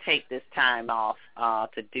us to take this time off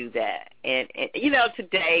to do that? And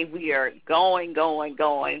today we are going,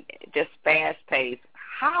 just fast-paced.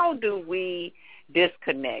 How do we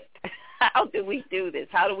disconnect? How do we do this?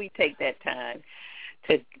 How do we take that time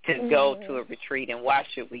to go to a retreat, and why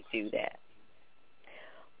should we do that?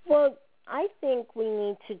 Well, I think we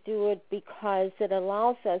need to do it because it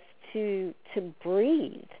allows us to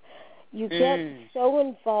breathe. You get so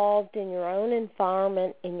involved in your own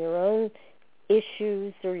environment, in your own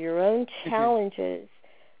issues or your own challenges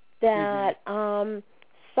that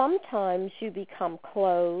sometimes you become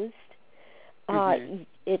closed.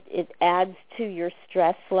 It adds to your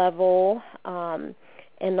stress level, and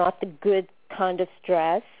not the good kind of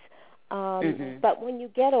stress. But when you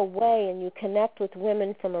get away and you connect with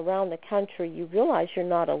women from around the country, you realize you're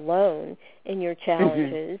not alone in your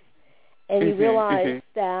challenges, and you realize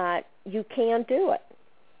that you can do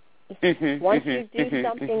it. Once you do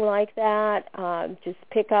something like that, just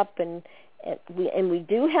pick up and we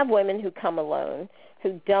do have women who come alone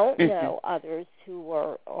who don't know others who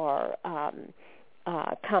are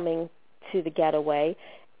coming to the getaway,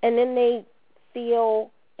 and then they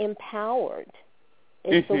feel empowered.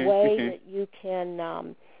 It's a way that you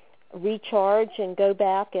can recharge and go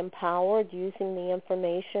back empowered using the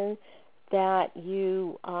information that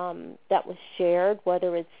that was shared,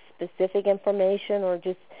 whether it's specific information or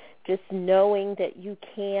just knowing that you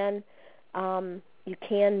can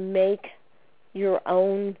make your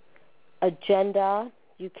own agenda.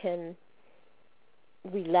 You can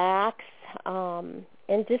relax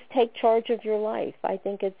and just take charge of your life. I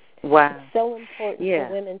think it's so important for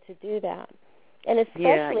women to do that. And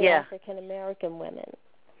especially African American women.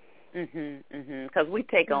 Because we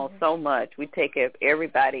take on so much. We take care of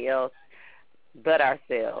everybody else but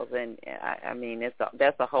ourselves. And, I mean,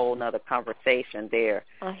 that's a whole other conversation there.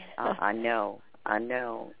 I know.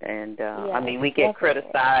 And, I mean, we get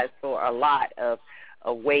criticized for a lot of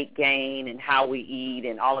weight gain and how we eat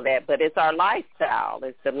and all of that. But it's our lifestyle.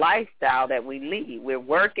 It's the lifestyle that we lead. We're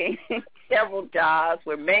working several jobs.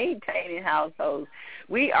 We're maintaining households.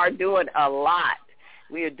 We are doing a lot.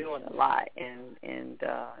 And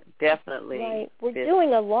definitely. Right. We're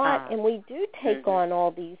doing a lot, and we do take on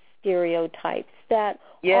all these stereotypes that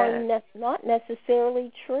are not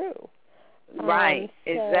necessarily true. Right.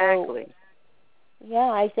 Exactly.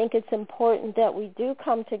 Yeah, I think it's important that we do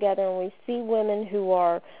come together and we see women who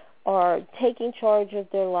are are taking charge of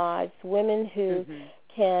their lives, women who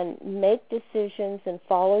can make decisions and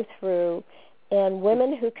follow through, and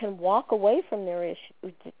women who can walk away from their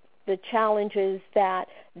issues, the challenges that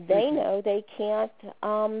they know they can't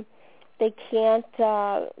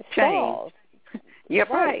solve. You're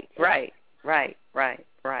right.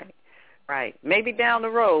 Maybe down the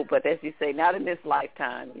road, but as you say, not in this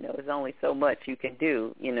lifetime. There's only so much you can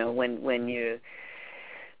do. When you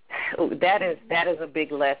that is a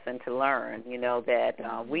big lesson to learn.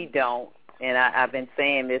 That we don't. And I've been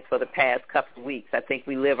saying this for the past couple of weeks. I think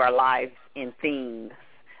we live our lives in themes,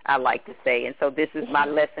 I like to say. And so this is my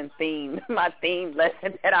lesson theme, my theme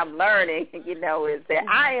lesson that I'm learning, is that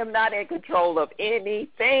I am not in control of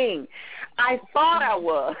anything. I thought I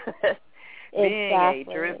was. Being a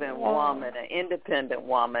driven woman, an independent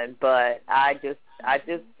woman, but I just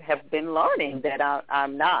have been learning that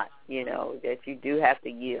I'm not, that you do have to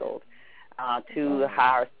yield to a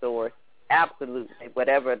higher source. Absolutely,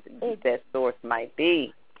 whatever that source might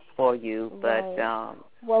be for you, but go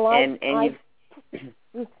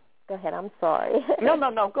ahead. I'm sorry. No.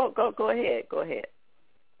 Go ahead.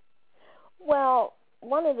 Well,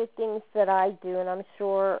 one of the things that I do, and I'm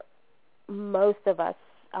sure most of us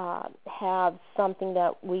have something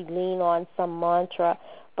that we lean on, some mantra,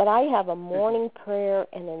 but I have a morning prayer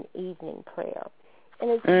and an evening prayer, and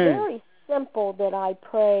it's very simple that I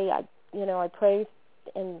pray. I pray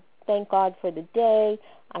and thank God for the day.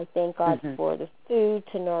 I thank God for the food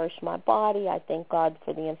to nourish my body. I thank God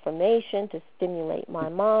for the information to stimulate my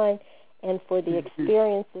mind and for the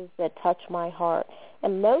experiences that touch my heart.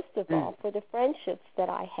 And most of all, for the friendships that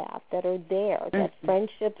I have that are there, that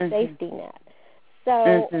friendship safety net.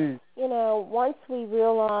 So, once we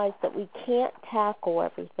realize that we can't tackle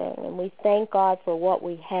everything and we thank God for what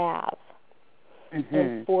we have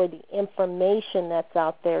and for the information that's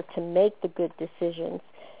out there to make the good decisions,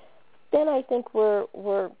 then I think we're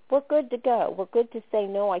good to go. We're good to say,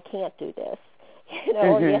 no, I can't do this,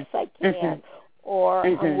 or yes, I can, or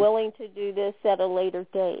I'm willing to do this at a later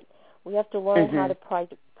date. We have to learn how to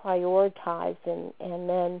prioritize and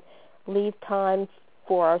then leave time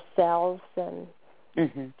for ourselves and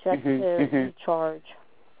just to recharge.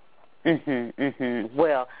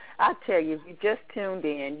 Well, I tell you, if you just tuned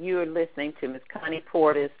in, you are listening to Ms. Connie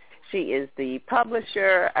Portis. She is the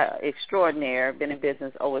publisher extraordinaire, been in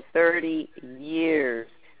business over 30 years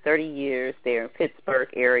there in Pittsburgh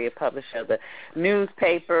area, publisher of the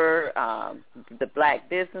newspaper, the Black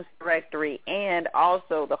Business Directory, and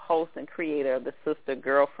also the host and creator of the Sister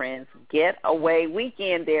Girlfriends Getaway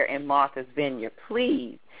weekend there in Martha's Vineyard.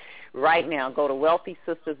 Please, right now, go to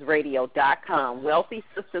wealthysistasradio.com,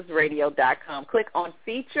 wealthysistasradio.com. Click on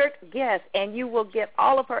Featured Guests, and you will get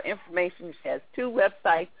all of her information. She has 2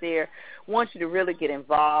 websites there. Want you to really get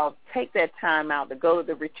involved. Take that time out to go to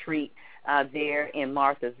the retreat there in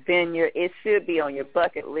Martha's Vineyard. It should be on your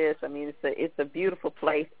bucket list. I mean, it's a beautiful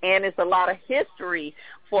place, and it's a lot of history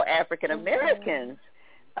for African Americans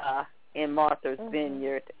in Martha's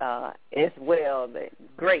Vineyard as well.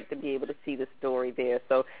 Great to be able to see the story there.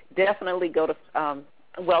 So definitely go to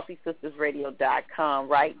wealthysistasradio.com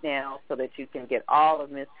right now so that you can get all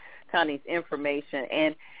of Miss Connie's information.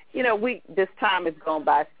 And this time has gone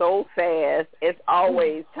by so fast. As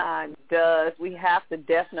always, time does. We have to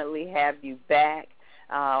definitely have you back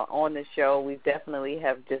on the show. We definitely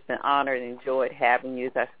have just been honored and enjoyed having you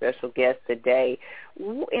as our special guest today.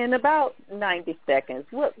 In about 90 seconds,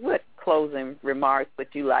 what closing remarks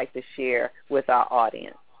would you like to share with our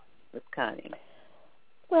audience, Ms. Connie?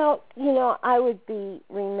 Well, I would be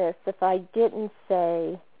remiss if I didn't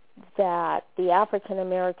say that the African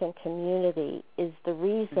American community is the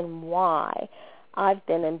reason why I've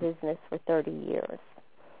been in business for 30 years.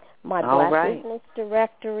 My Black Business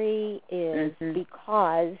Directory is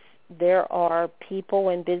because there are people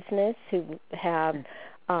in business who have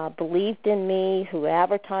believed in me, who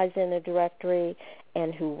advertise in the directory,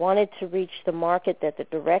 and who wanted to reach the market that the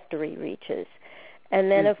directory reaches.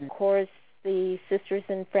 And then, of course, the Sisters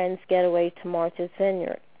and Friends Getaway to Martha's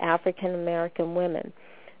Vineyard, African American women.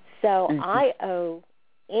 So I owe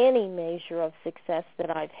any measure of success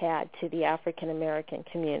that I've had to the African American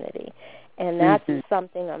community. And that's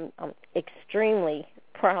something I'm extremely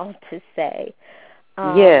proud to say.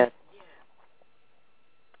 Yes.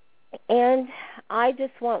 And I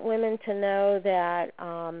just want women to know that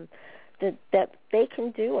that they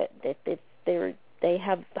can do it, that they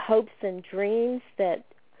have hopes and dreams that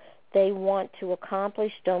they want to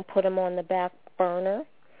accomplish. Don't put them on the back burner.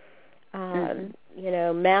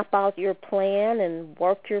 Map out your plan and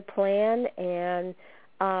work your plan, and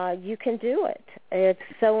you can do it. It's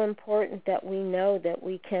so important that we know that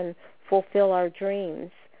we can fulfill our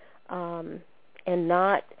dreams and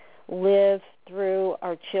not live through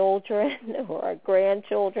our children or our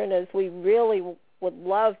grandchildren as we really would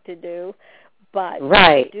love to do, but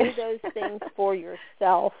do those things for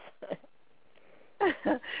yourself.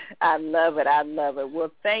 I love it.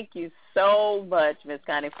 Well, thank you so much, Ms.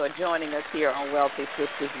 Connie, for joining us here on Wealthy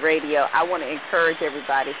Sistas Radio. I want to encourage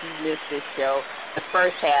everybody, if you missed this show, the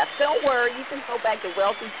first half, don't worry. You can go back to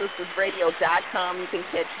wealthysistasradio.com. You can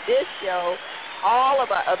catch this show, all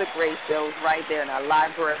of our other great shows right there in our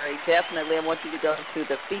library. Definitely, I want you to go to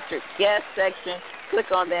the featured guest section.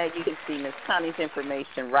 Click on that. You can see Ms. Connie's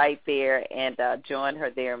information right there, and join her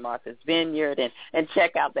there in Martha's Vineyard, and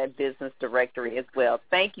check out that business directory as well.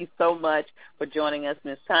 Thank you so much for joining us,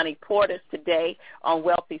 Ms. Connie Portis, today on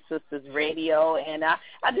Wealthy Sistas Radio. And I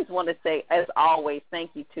just want to say, as always,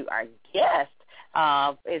 thank you to our guests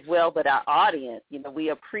as well, but our audience. We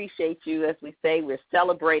appreciate you. As we say, we're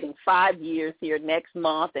celebrating 5 years here next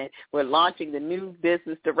month, and we're launching the new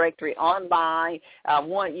business directory online. I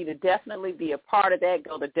want you to definitely be a part of that.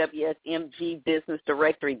 Go to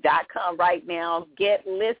WSMGBusinessDirectory.com right now. Get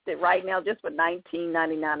listed right now just for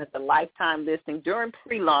 $19.99. It's a lifetime listing. During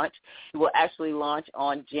pre-launch, it will actually launch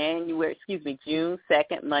on June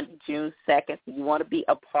 2nd, Monday, June 2nd. So you want to be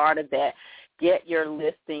a part of that. Get your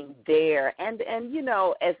listing there. And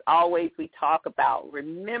as always, we talk about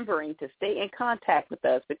remembering to stay in contact with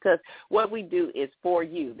us, because what we do is for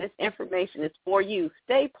you. This information is for you.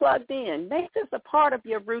 Stay plugged in. Make this a part of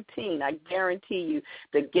your routine. I guarantee you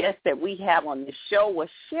the guests that we have on the show will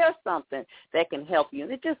share something that can help you.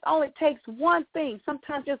 And it just only takes one thing,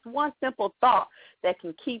 sometimes just one simple thought that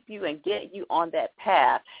can keep you and get you on that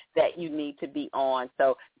path that you need to be on.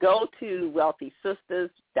 So go to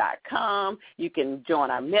wealthysistas.com. You can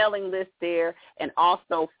join our mailing list there, and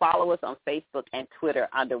also follow us on Facebook and Twitter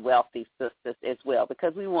under Wealthy Sistas as well,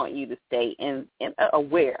 because we want you to stay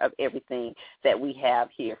aware of everything that we have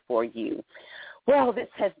here for you. Well, this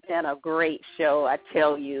has been a great show, I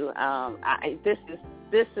tell you.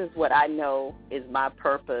 This is what I know is my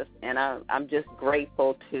purpose, and I'm just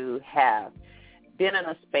grateful to have been in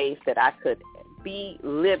a space that I could be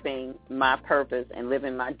living my purpose and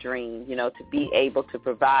living my dream, to be able to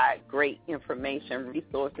provide great information,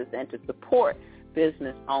 resources, and to support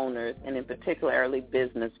business owners, and in particularly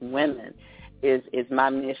business women, is my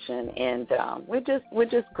mission. And we're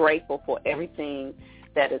just grateful for everything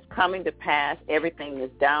that is coming to pass, everything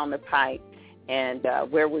that's down the pipe, and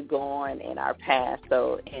where we're going in our past.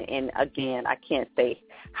 So, and again, I can't say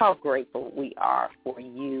how grateful we are for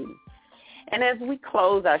you. And as we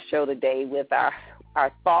close our show today with our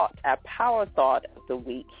power thought of the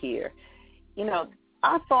week here,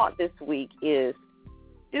 our thought this week is,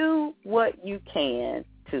 do what you can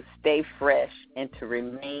to stay fresh and to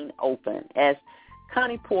remain open. As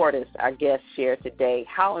Connie Portis, our guest, shared today,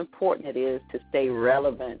 how important it is to stay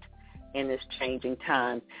relevant in this changing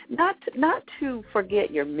time. Not to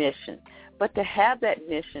forget your mission, but to have that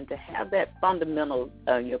mission, to have that fundamental,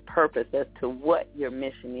 your purpose as to what your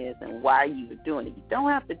mission is and why you're doing it. You don't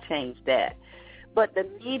have to change that. But the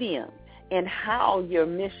medium and how your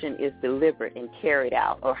mission is delivered and carried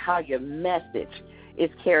out, or how your message is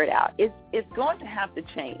carried out, it's going to have to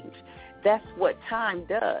change. That's what time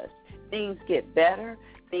does. Things get better.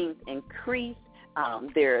 Things increase.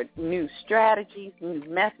 There are new strategies, new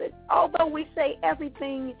methods. Although we say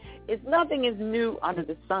nothing is new under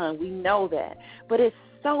the sun, we know that. But it's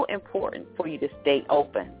so important for you to stay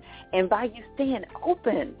open. And by you staying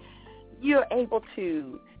open, you're able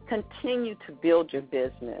to continue to build your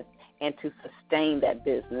business and to sustain that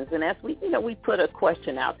business. And as we put a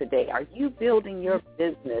question out today, are you building your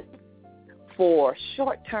business for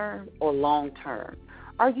short-term or long-term?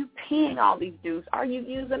 Are you paying all these dues? Are you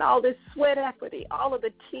using all this sweat equity, all of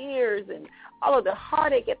the tears and all of the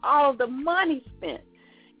heartache and all of the money spent?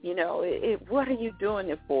 What are you doing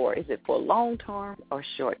it for? Is it for long-term or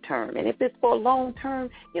short-term? And if it's for long-term,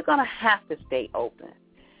 you're going to have to stay open.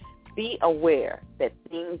 Be aware that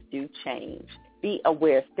things do change. Be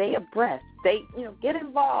aware. Stay abreast. Get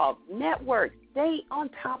involved. Network. Stay on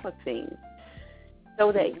top of things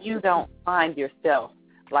so that you don't find yourself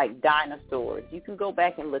like dinosaurs. You can go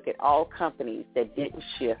back and look at all companies that didn't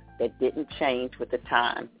shift, that didn't change with the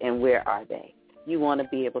times, and where are they? You want to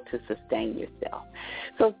be able to sustain yourself.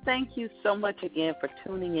 So thank you so much again for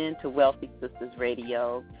tuning in to Wealthy Sistas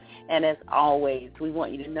Radio. And as always, we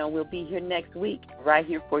want you to know we'll be here next week, right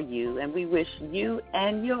here for you. And we wish you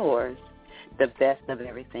and yours the best of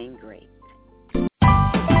everything great.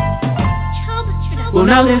 We're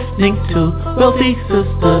now listening to Wealthy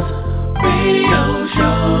Sistas Radio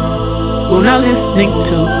Show. We're now listening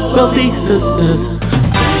to Wealthy Sistas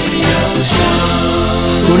Radio Show.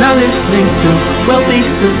 We're now listening to Wealthy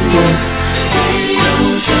Sistas.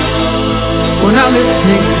 We're now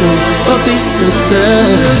listening to Wealthy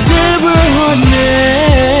Sistas. Deborah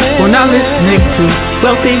Hardnett. We're now listening to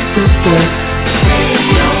Wealthy Sistas.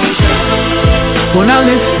 We're now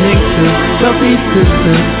listening to Wealthy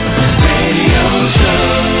Sistas.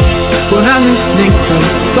 We're now listening to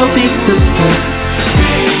Wealthy Sistas.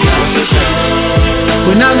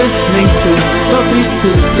 We're now listening to Wealthy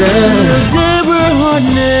Sistas. Deborah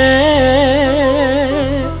Hardnett.